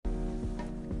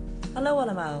Hallo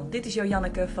allemaal, dit is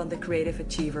Janneke van de Creative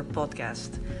Achiever podcast.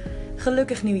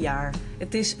 Gelukkig nieuwjaar.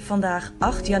 Het is vandaag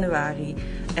 8 januari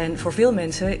en voor veel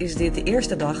mensen is dit de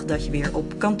eerste dag dat je weer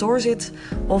op kantoor zit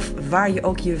of waar je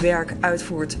ook je werk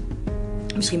uitvoert.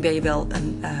 Misschien ben je wel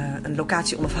een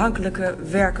locatie-onafhankelijke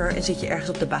werker en zit je ergens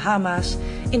op de Bahama's.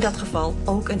 In dat geval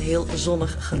ook een heel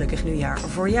zonnig gelukkig nieuwjaar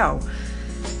voor jou.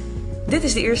 Dit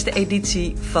is de eerste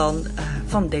editie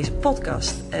van deze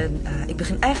podcast. En ik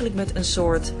begin eigenlijk met een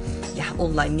soort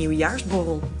online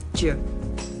nieuwjaarsborreltje.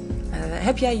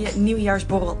 Heb jij je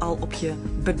nieuwjaarsborrel al op je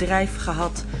bedrijf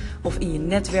gehad? Of in je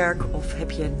netwerk? Of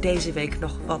heb je deze week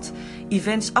nog wat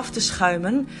events af te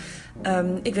schuimen?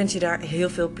 Ik wens je daar heel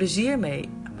veel plezier mee.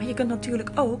 Maar je kunt natuurlijk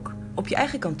ook op je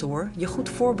eigen kantoor je goed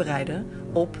voorbereiden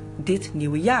op dit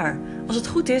nieuwe jaar. Als het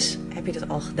goed is, heb je dat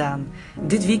al gedaan.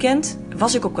 Dit weekend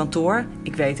was ik op kantoor.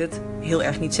 Ik weet het, heel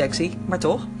erg niet sexy, maar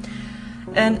toch.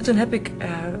 En toen heb ik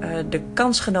de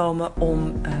kans genomen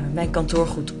om mijn kantoor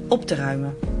goed op te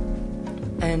ruimen.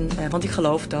 Want ik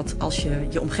geloof dat als je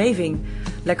je omgeving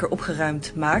lekker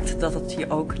opgeruimd maakt, dat het je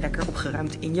ook lekker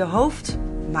opgeruimd in je hoofd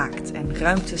maakt. En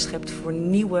ruimte schept voor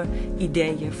nieuwe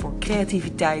ideeën, voor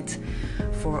creativiteit,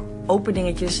 voor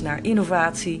openingetjes naar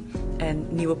innovatie en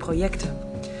nieuwe projecten.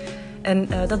 En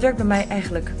dat werkt bij mij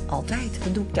eigenlijk altijd.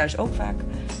 Dat doe ik thuis ook vaak.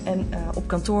 En op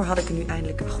kantoor had ik er nu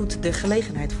eindelijk goed de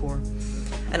gelegenheid voor.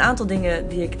 Een aantal dingen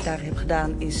die ik daar heb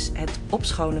gedaan is het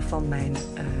opschonen van mijn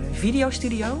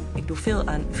videostudio. Ik doe veel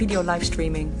aan video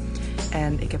livestreaming.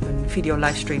 En ik heb een video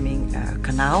livestreaming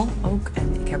kanaal ook.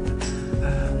 En ik heb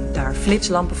daar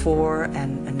flitslampen voor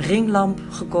en een ringlamp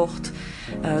gekocht.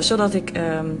 Zodat ik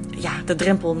de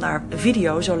drempel naar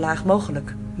video zo laag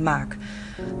mogelijk maak.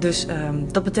 Dus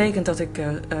dat betekent dat ik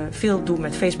veel doe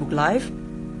met Facebook Live.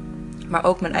 Maar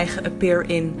ook mijn eigen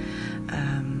appear-in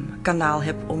kanaal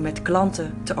heb om met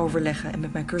klanten te overleggen. En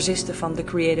met mijn cursisten van de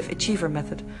Creative Achiever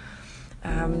Method.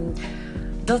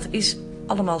 Dat is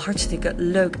allemaal hartstikke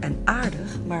leuk en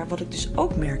aardig. Maar wat ik dus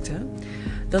ook merkte,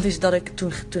 dat is dat ik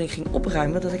toen ik ging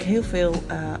opruimen, dat ik heel veel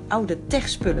oude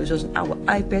techspullen, zoals een oude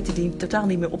iPad die totaal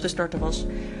niet meer op te starten was,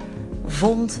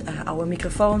 vond. Oude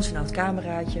microfoons, een oud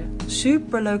cameraatje.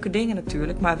 Superleuke dingen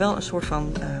natuurlijk, maar wel een soort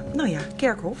van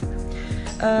kerkhof.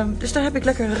 Dus daar heb ik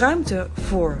lekker ruimte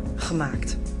voor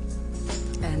gemaakt.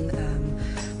 En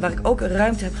waar ik ook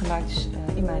ruimte heb gemaakt is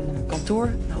in mijn kantoor.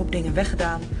 Een hoop dingen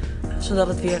weggedaan, zodat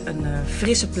het weer een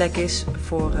frisse plek is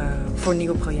voor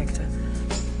nieuwe projecten.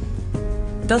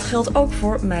 Dat geldt ook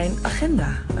voor mijn agenda.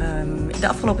 De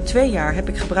afgelopen 2 jaar heb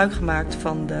ik gebruik gemaakt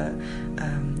van de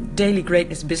Daily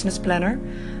Greatness Business Planner.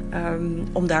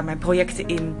 Om daar mijn projecten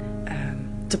in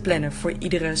te plannen voor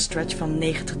iedere stretch van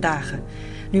 90 dagen.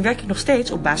 Nu werk ik nog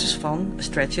steeds op basis van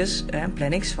stretches en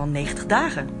plannings van 90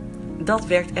 dagen. Dat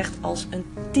werkt echt als een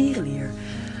tierenlier.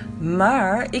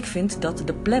 Maar ik vind dat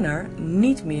de planner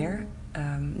niet meer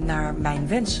naar mijn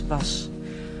wens was.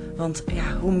 Want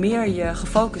hoe meer je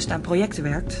gefocust aan projecten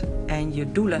werkt en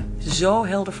je doelen zo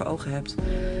helder voor ogen hebt,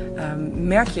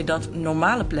 merk je dat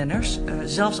normale planners,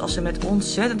 zelfs als ze met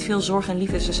ontzettend veel zorg en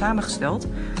liefde zijn samengesteld,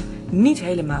 niet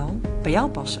helemaal bij jou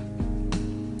passen.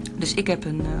 Dus ik heb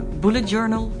een bullet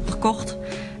journal gekocht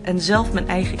en zelf mijn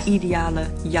eigen ideale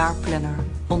jaarplanner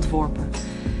ontworpen.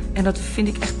 En dat vind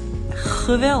ik echt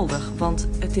geweldig, want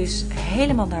het is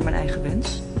helemaal naar mijn eigen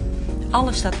wens.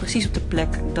 Alles staat precies op de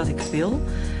plek dat ik het wil.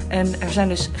 En er zijn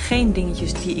dus geen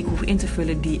dingetjes die ik hoef in te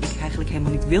vullen die ik eigenlijk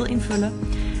helemaal niet wil invullen.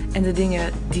 En de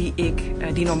dingen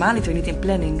die normaaliter niet in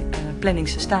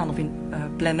plannings staan of in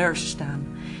planners staan,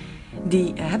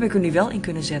 die heb ik er nu wel in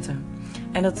kunnen zetten.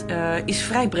 En dat is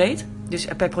vrij breed. Dus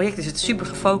per project is het super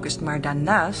gefocust. Maar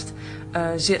daarnaast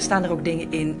staan er ook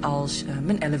dingen in als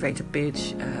mijn elevator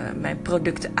pitch, mijn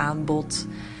productenaanbod,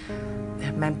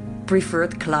 mijn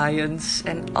preferred clients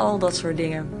en al dat soort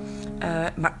dingen.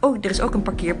 Maar er is ook een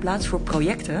parkeerplaats voor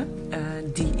projecten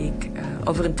die ik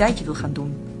over een tijdje wil gaan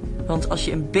doen. Want als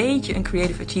je een beetje een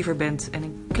creative achiever bent en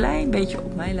een klein beetje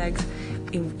op mij lijkt,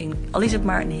 al is het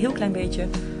maar een heel klein beetje,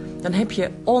 dan heb je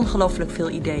ongelooflijk veel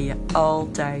ideeën,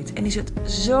 altijd. En is het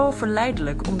zo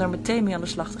verleidelijk om daar meteen mee aan de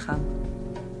slag te gaan.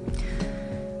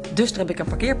 Dus daar heb ik een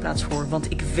parkeerplaats voor,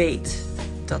 want ik weet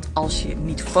dat als je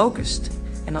niet focust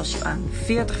en als je aan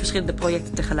 40 verschillende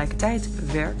projecten tegelijkertijd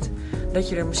werkt, dat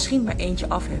je er misschien maar eentje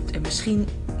af hebt. En misschien,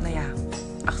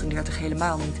 38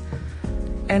 helemaal niet.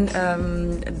 En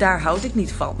daar houd ik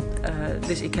niet van.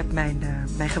 Dus ik heb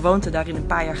mijn gewoonte daarin een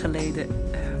paar jaar geleden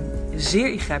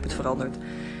zeer ingrijpend veranderd.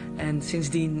 En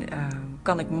sindsdien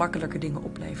kan ik makkelijker dingen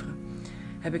opleveren.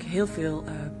 Heb ik heel veel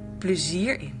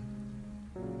plezier in.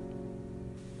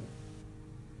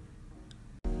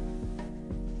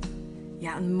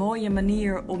 Ja, een mooie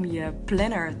manier om je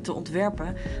planner te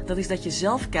ontwerpen, dat is dat je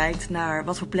zelf kijkt naar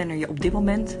wat voor planner je op dit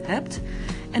moment hebt.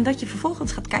 En dat je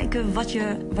vervolgens gaat kijken wat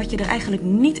je er eigenlijk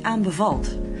niet aan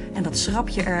bevalt. En dat schrap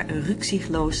je er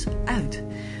rukzichtloos uit.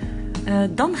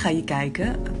 Dan ga je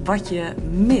kijken wat je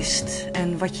mist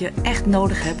en wat je echt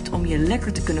nodig hebt om je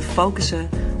lekker te kunnen focussen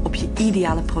op je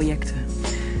ideale projecten.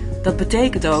 Dat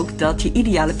betekent ook dat je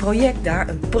ideale project daar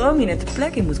een prominente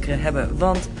plek in moet hebben.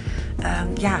 Want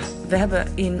we hebben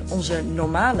in onze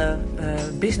normale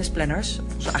businessplanners,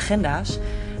 onze agenda's,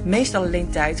 meestal alleen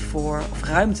tijd voor, of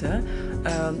ruimte,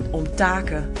 om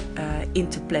taken in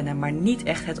te plannen, maar niet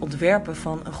echt het ontwerpen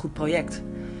van een goed project.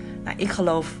 Nou, ik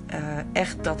geloof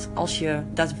echt dat als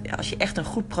je echt een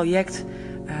goed project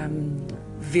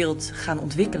wilt gaan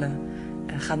ontwikkelen,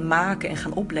 gaan maken en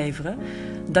gaan opleveren,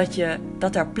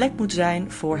 dat daar plek moet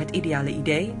zijn voor het ideale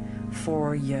idee,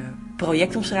 voor je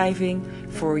projectomschrijving,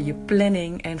 voor je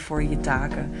planning en voor je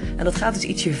taken. En dat gaat dus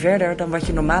ietsje verder dan wat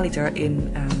je normaliter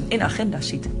in agenda's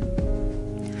ziet.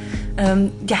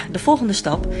 De volgende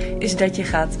stap is dat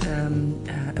je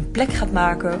een plek gaat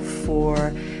maken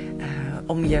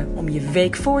om je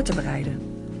week voor te bereiden.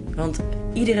 Want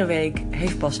iedere week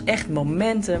heeft pas echt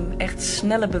momentum, echt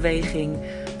snelle beweging.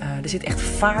 Er zit echt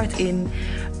vaart in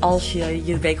als je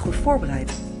je week goed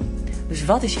voorbereidt. Dus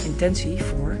wat is je intentie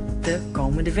voor de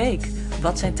komende week?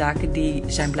 Wat zijn taken die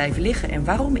zijn blijven liggen en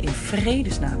waarom in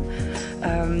vredesnaam?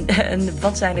 En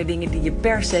wat zijn er dingen die je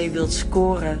per se wilt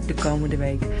scoren de komende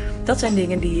week? Dat zijn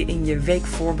dingen die je in je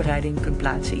weekvoorbereiding kunt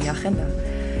plaatsen in je agenda,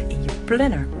 in je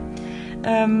planner.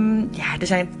 Er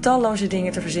zijn talloze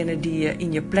dingen te verzinnen die je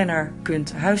in je planner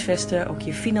kunt huisvesten. Ook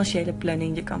je financiële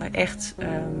planning. Je kan er echt...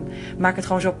 maak het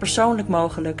gewoon zo persoonlijk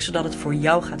mogelijk, zodat het voor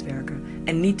jou gaat werken.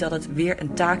 En niet dat het weer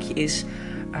een taakje is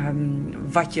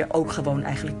wat je ook gewoon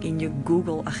eigenlijk in je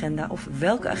Google-agenda of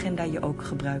welke agenda je ook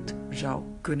gebruikt zou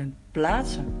kunnen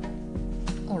plaatsen.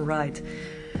 Alright.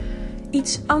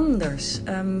 Iets anders.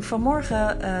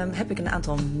 Vanmorgen heb ik een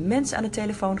aantal mensen aan de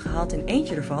telefoon gehad. En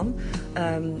eentje ervan,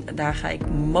 daar ga ik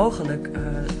mogelijk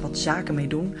wat zaken mee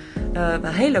doen. Een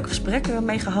heel leuk gesprek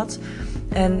mee gehad.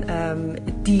 En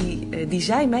die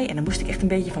zei mij, en daar moest ik echt een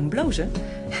beetje van blozen.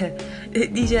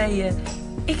 Die zei,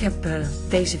 ik heb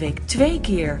deze week 2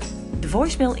 keer de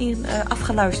voicemail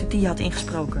afgeluisterd die je had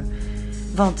ingesproken.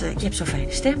 Want je hebt zo'n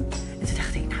fijne stem. En toen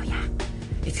dacht ik, nou ja,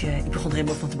 ik begon er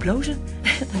helemaal van te blozen.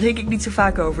 Daar denk ik niet zo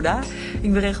vaak over na.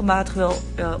 Ik ben regelmatig wel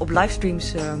op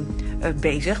livestreams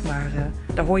bezig, maar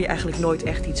daar hoor je eigenlijk nooit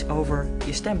echt iets over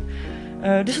je stem.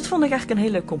 Dus dat vond ik eigenlijk een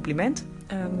heel leuk compliment.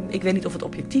 Ik weet niet of het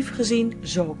objectief gezien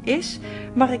zo is,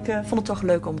 maar ik vond het toch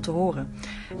leuk om te horen.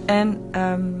 En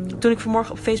toen ik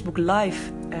vanmorgen op Facebook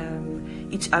Live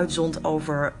iets uitzond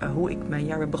over hoe ik mijn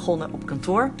jaar ben begonnen op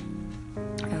kantoor.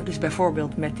 Dus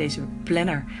bijvoorbeeld met deze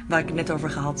planner waar ik het net over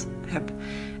gehad heb.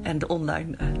 En de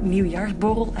online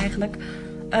nieuwjaarsborrel eigenlijk.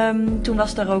 Toen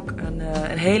was daar ook een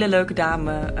hele leuke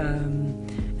dame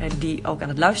die ook aan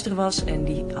het luisteren was. En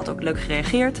die had ook leuk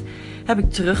gereageerd. Heb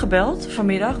ik teruggebeld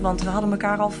vanmiddag, want we hadden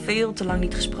elkaar al veel te lang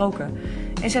niet gesproken.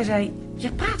 En zij zei,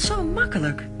 je praat zo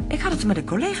makkelijk. Ik had het er met een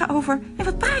collega over. En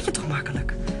wat praat je toch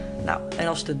makkelijk? Nou,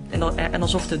 en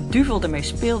alsof de duivel ermee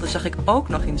speelde, zag ik ook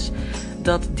nog eens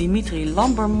dat Dimitri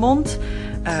Lambermond,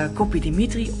 kopie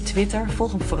Dimitri op Twitter,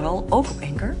 volg hem vooral, ook op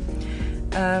Anchor.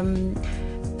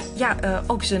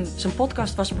 Ook zijn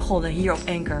podcast was begonnen hier op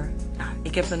Anchor. Nou,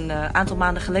 ik heb een aantal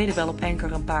maanden geleden wel op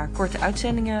Anchor een paar korte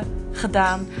uitzendingen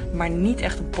gedaan, maar niet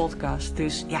echt een podcast.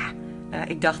 Dus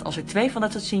ik dacht, als er 2 van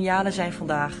dat soort signalen zijn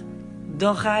vandaag,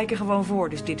 dan ga ik er gewoon voor.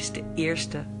 Dus dit is de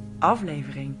eerste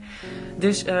aflevering.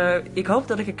 Dus ik hoop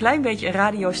dat ik een klein beetje een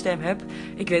radiostem heb.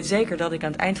 Ik weet zeker dat ik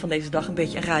aan het eind van deze dag een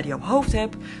beetje een radiohoofd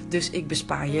heb. Dus ik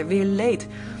bespaar je weer leed.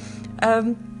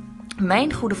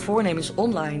 Mijn goede voornemens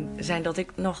online zijn dat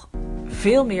ik nog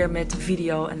veel meer met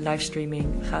video en livestreaming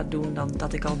ga doen dan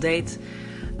dat ik al deed.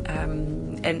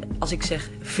 En als ik zeg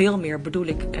veel meer bedoel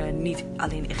ik niet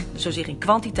alleen echt zozeer in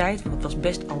kwantiteit, want het was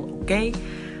best al oké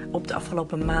op de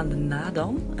afgelopen maanden na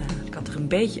dan. Ik had er een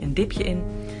beetje een dipje in,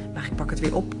 maar ik pak het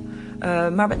weer op.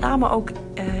 Maar met name ook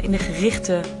in de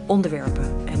gerichte onderwerpen.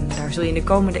 En daar zul je in de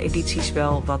komende edities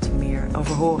wel wat meer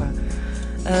over horen.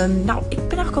 Ik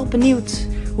ben eigenlijk al benieuwd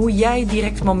hoe jij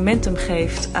direct momentum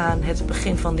geeft aan het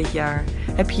begin van dit jaar.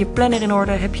 Heb je je planner in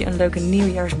orde? Heb je een leuke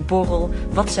nieuwjaarsborrel?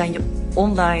 Wat zijn je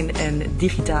online en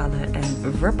digitale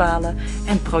en verbale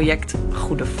en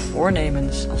projectgoede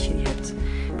voornemens als je die hebt?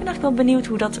 Ik ben eigenlijk wel benieuwd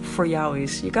hoe dat voor jou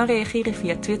is. Je kan reageren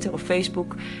via Twitter of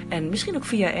Facebook en misschien ook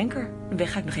via Anchor. Dat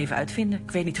ga ik nog even uitvinden.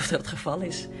 Ik weet niet of dat het geval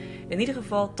is. In ieder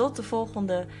geval tot de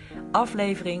volgende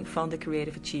aflevering van de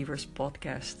Creative Achievers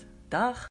podcast. Dag!